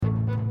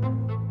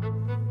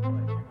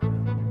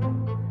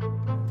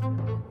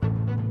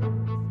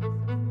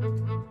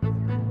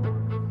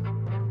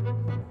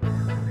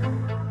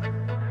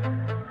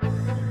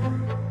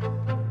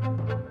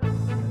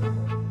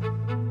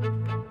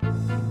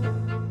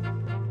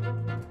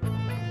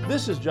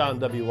This is John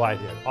W.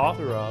 Whitehead,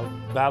 author of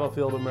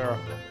Battlefield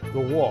America, The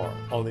War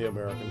on the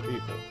American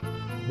People,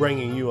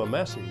 bringing you a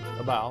message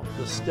about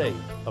the state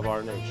of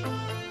our nation.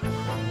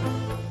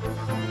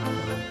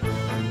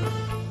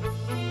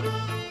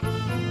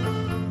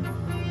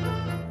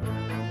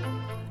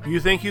 You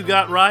think you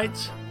got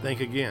rights? Think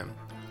again.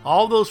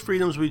 All those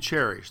freedoms we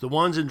cherish, the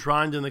ones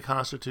enshrined in the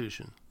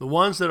Constitution, the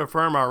ones that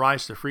affirm our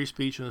rights to free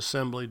speech and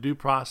assembly, due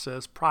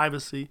process,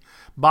 privacy,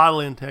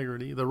 bodily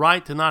integrity, the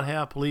right to not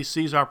have police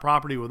seize our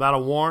property without a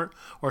warrant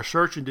or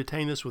search and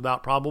detain us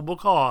without probable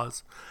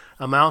cause,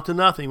 amount to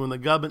nothing when the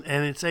government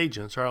and its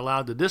agents are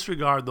allowed to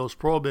disregard those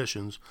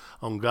prohibitions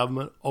on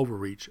government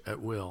overreach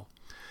at will.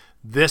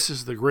 This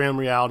is the grim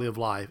reality of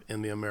life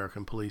in the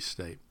American police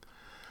state.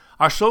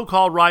 Our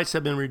so-called rights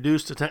have been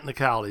reduced to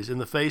technicalities in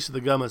the face of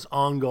the government's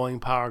ongoing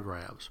power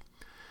grabs.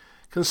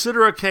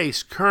 Consider a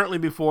case currently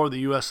before the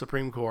U.S.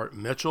 Supreme Court,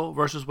 Mitchell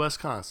v.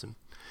 Wisconsin,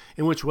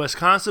 in which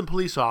Wisconsin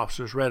police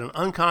officers read an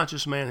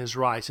unconscious man his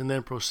rights and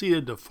then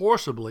proceeded to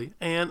forcibly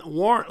and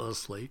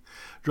warrantlessly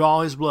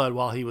draw his blood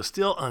while he was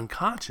still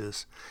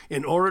unconscious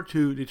in order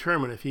to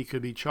determine if he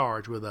could be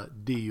charged with a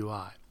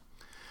DUI.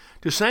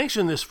 To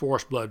sanction this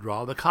forced blood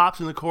draw, the cops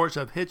in the courts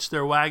have hitched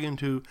their wagon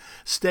to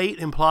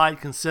state-implied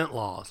consent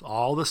laws.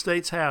 All the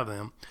states have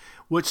them,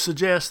 which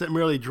suggests that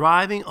merely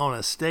driving on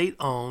a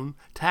state-owned,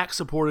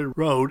 tax-supported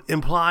road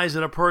implies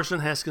that a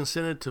person has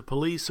consented to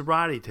police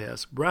sobriety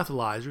tests,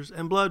 breathalyzers,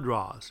 and blood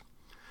draws.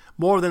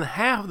 More than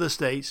half of the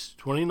states,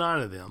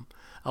 29 of them,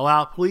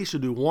 allow police to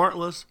do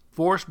warrantless,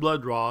 forced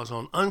blood draws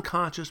on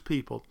unconscious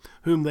people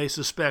whom they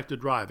suspect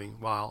of driving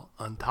while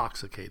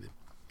intoxicated.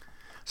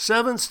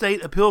 7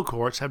 state appeal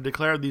courts have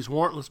declared these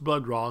warrantless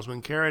blood draws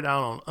when carried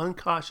out on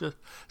unconscious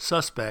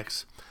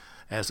suspects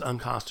as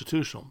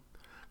unconstitutional.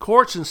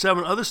 Courts in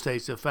 7 other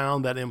states have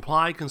found that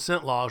implied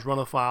consent laws run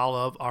afoul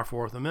of our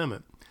Fourth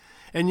Amendment.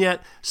 And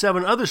yet,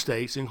 7 other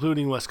states,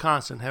 including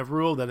Wisconsin, have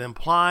ruled that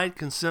implied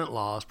consent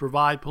laws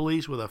provide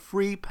police with a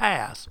free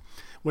pass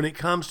when it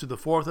comes to the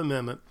Fourth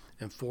Amendment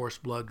and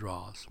forced blood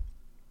draws.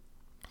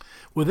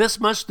 With this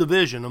much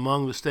division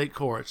among the state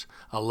courts,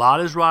 a lot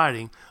is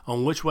riding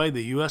on which way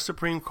the U.S.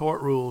 Supreme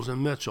Court rules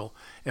in Mitchell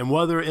and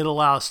whether it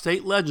allows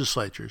state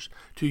legislatures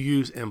to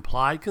use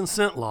implied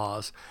consent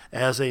laws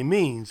as a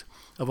means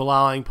of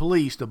allowing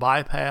police to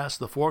bypass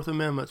the Fourth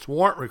Amendment's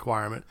warrant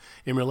requirement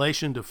in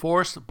relation to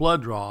forced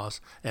blood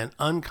draws and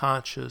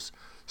unconscious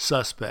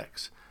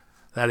suspects,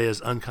 that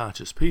is,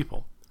 unconscious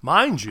people.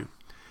 Mind you,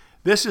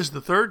 this is the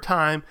third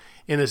time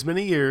in as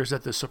many years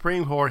that the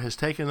Supreme Court has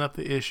taken up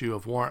the issue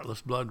of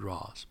warrantless blood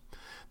draws.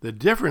 The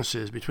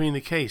differences between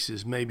the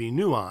cases may be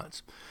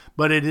nuanced,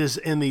 but it is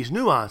in these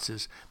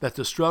nuances that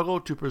the struggle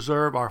to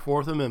preserve our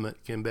Fourth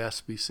Amendment can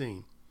best be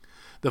seen.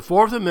 The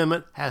Fourth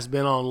Amendment has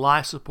been on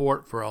life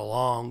support for a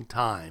long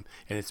time,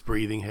 and it's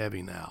breathing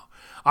heavy now.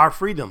 Our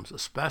freedoms,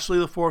 especially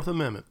the Fourth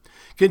Amendment,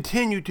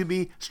 continue to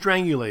be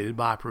strangulated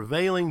by a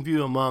prevailing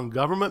view among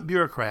government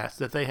bureaucrats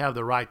that they have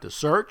the right to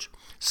search,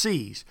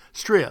 seize,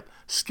 strip,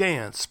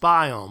 scan,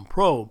 spy on,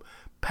 probe,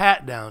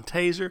 pat down,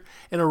 taser,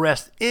 and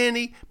arrest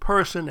any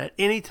person at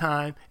any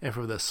time and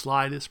for the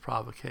slightest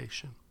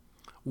provocation.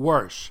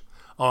 Worse,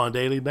 on a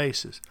daily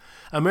basis,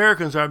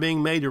 Americans are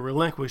being made to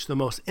relinquish the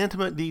most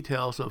intimate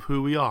details of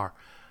who we are,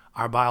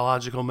 our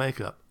biological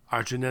makeup,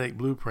 our genetic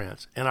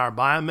blueprints, and our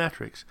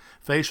biometrics,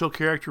 facial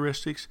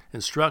characteristics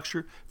and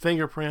structure,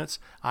 fingerprints,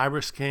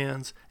 iris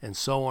scans, and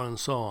so on,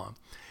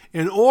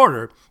 in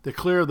order to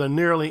clear the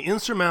nearly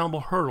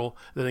insurmountable hurdle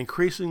that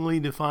increasingly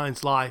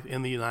defines life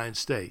in the United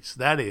States.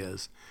 That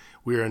is,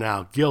 we are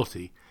now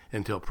guilty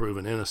until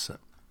proven innocent.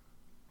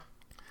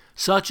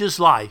 Such is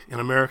life in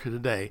America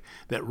today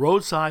that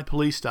roadside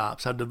police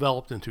stops have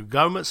developed into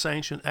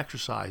government-sanctioned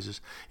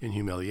exercises in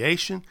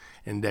humiliation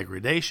and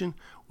degradation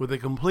with a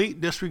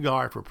complete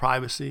disregard for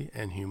privacy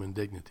and human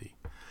dignity.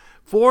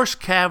 Forced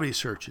cavity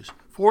searches,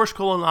 forced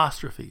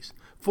colonoscopies,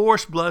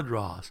 forced blood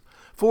draws,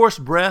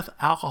 forced breath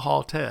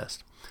alcohol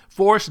tests,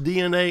 forced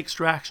DNA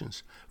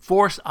extractions,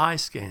 forced eye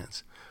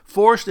scans,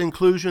 forced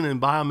inclusion in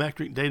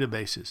biometric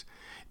databases.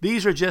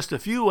 These are just a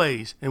few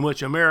ways in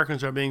which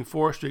Americans are being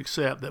forced to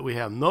accept that we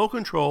have no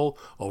control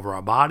over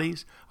our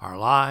bodies, our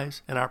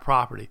lives, and our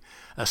property,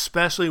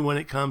 especially when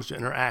it comes to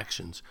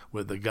interactions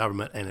with the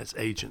government and its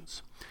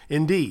agents.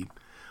 Indeed,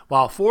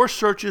 while forced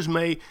searches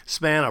may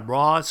span a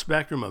broad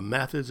spectrum of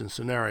methods and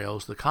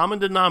scenarios, the common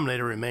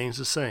denominator remains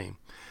the same: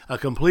 a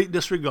complete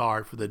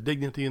disregard for the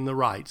dignity and the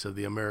rights of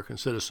the American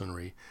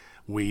citizenry,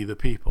 we the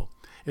people.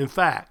 In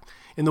fact,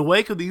 in the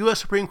wake of the U.S.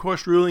 Supreme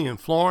Court's ruling in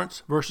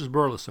Florence v.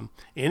 Burleson,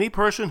 any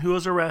person who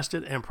is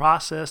arrested and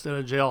processed at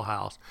a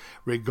jailhouse,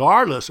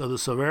 regardless of the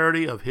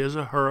severity of his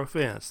or her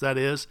offense, that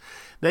is,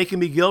 they can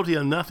be guilty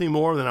of nothing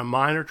more than a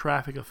minor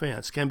traffic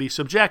offense, can be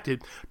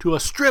subjected to a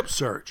strip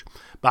search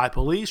by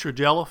police or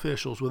jail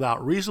officials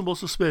without reasonable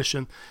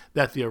suspicion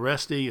that the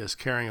arrestee is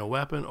carrying a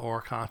weapon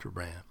or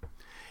contraband.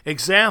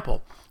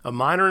 Example of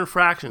minor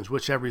infractions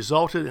which have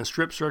resulted in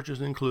strip searches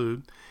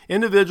include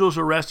individuals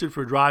arrested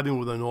for driving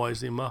with a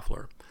noisy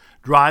muffler,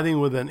 driving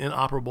with an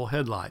inoperable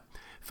headlight,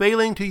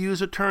 failing to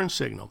use a turn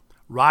signal,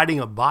 riding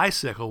a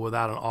bicycle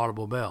without an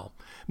audible bell,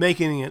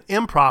 making an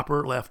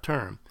improper left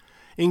turn,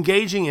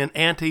 engaging in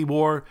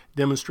anti-war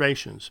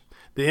demonstrations.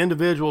 The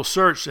individual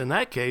searched in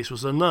that case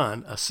was a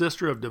nun, a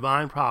sister of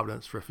divine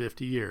providence for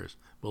 50 years.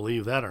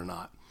 Believe that or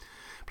not.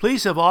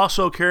 Police have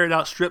also carried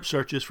out strip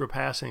searches for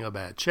passing a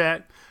bad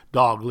check,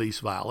 dog leash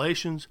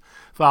violations,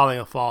 filing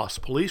a false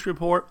police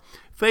report,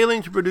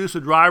 failing to produce a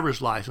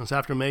driver's license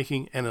after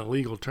making an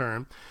illegal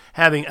turn,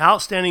 having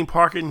outstanding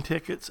parking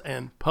tickets,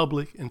 and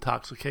public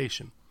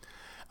intoxication.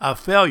 A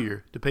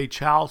failure to pay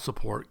child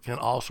support can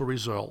also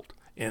result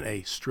in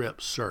a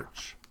strip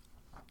search.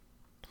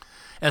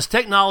 As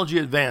technology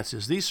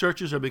advances, these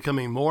searches are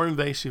becoming more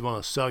invasive on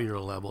a cellular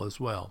level as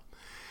well.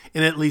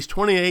 In at least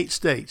 28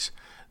 states,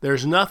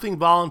 there's nothing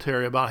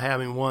voluntary about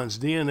having one's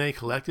DNA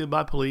collected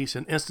by police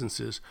in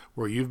instances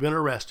where you've been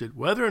arrested,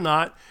 whether or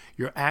not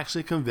you're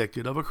actually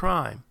convicted of a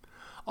crime.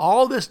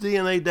 All this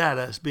DNA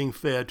data is being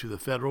fed to the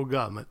federal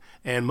government,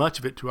 and much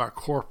of it to our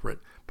corporate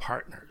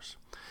partners.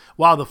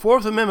 While the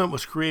Fourth Amendment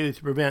was created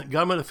to prevent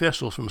government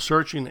officials from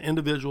searching an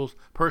individual's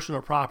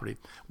personal property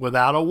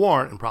without a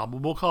warrant and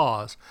probable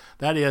cause,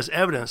 that is,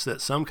 evidence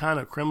that some kind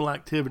of criminal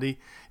activity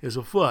is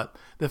afoot,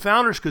 the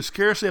founders could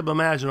scarcely have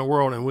imagined a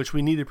world in which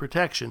we needed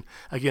protection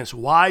against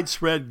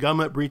widespread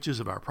government breaches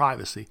of our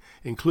privacy,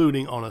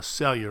 including on a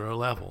cellular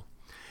level.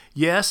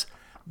 Yes,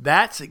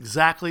 that's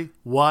exactly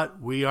what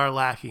we are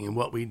lacking and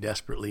what we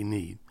desperately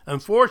need.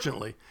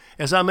 Unfortunately,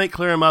 as I make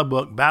clear in my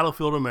book,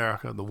 Battlefield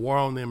America, The War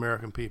on the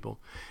American People,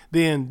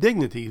 the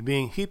indignities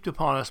being heaped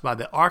upon us by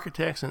the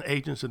architects and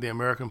agents of the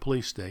American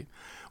police state,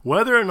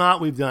 whether or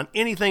not we've done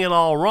anything at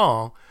all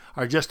wrong,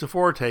 are just a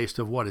foretaste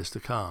of what is to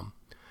come.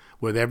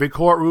 With every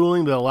court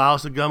ruling that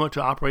allows the government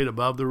to operate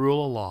above the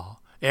rule of law,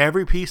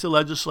 every piece of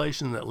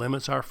legislation that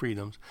limits our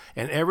freedoms,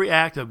 and every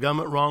act of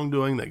government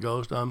wrongdoing that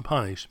goes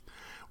unpunished,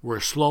 we're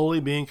slowly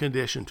being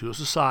conditioned to a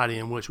society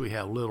in which we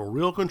have little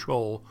real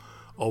control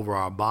over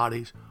our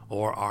bodies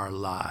or our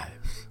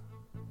lives.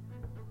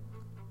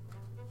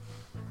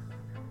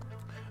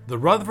 The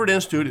Rutherford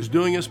Institute is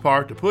doing its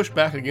part to push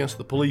back against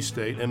the police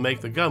state and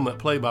make the government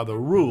play by the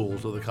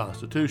rules of the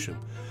Constitution.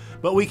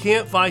 But we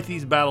can't fight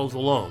these battles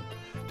alone.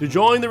 To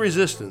join the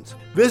resistance,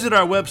 visit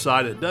our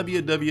website at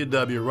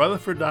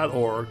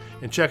www.rutherford.org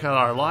and check out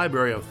our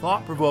library of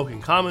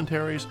thought-provoking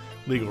commentaries,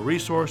 legal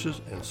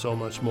resources, and so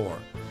much more.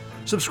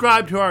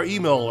 Subscribe to our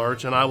email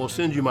alerts and I will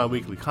send you my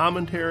weekly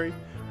commentary,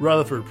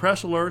 Rutherford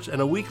Press Alerts,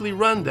 and a weekly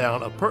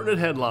rundown of pertinent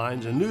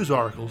headlines and news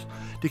articles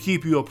to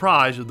keep you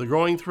apprised of the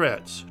growing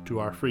threats to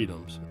our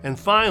freedoms. And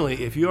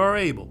finally, if you are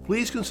able,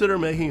 please consider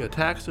making a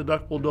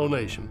tax-deductible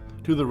donation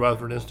to the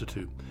Rutherford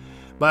Institute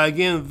by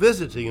again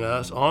visiting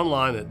us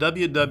online at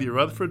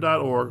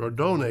www.rutherford.org or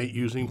donate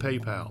using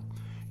PayPal.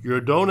 Your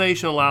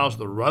donation allows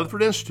the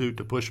Rutherford Institute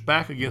to push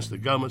back against the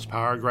government's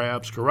power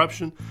grabs,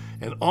 corruption,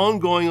 and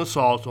ongoing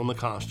assaults on the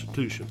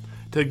Constitution.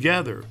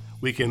 Together,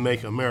 we can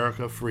make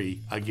America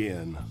free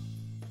again.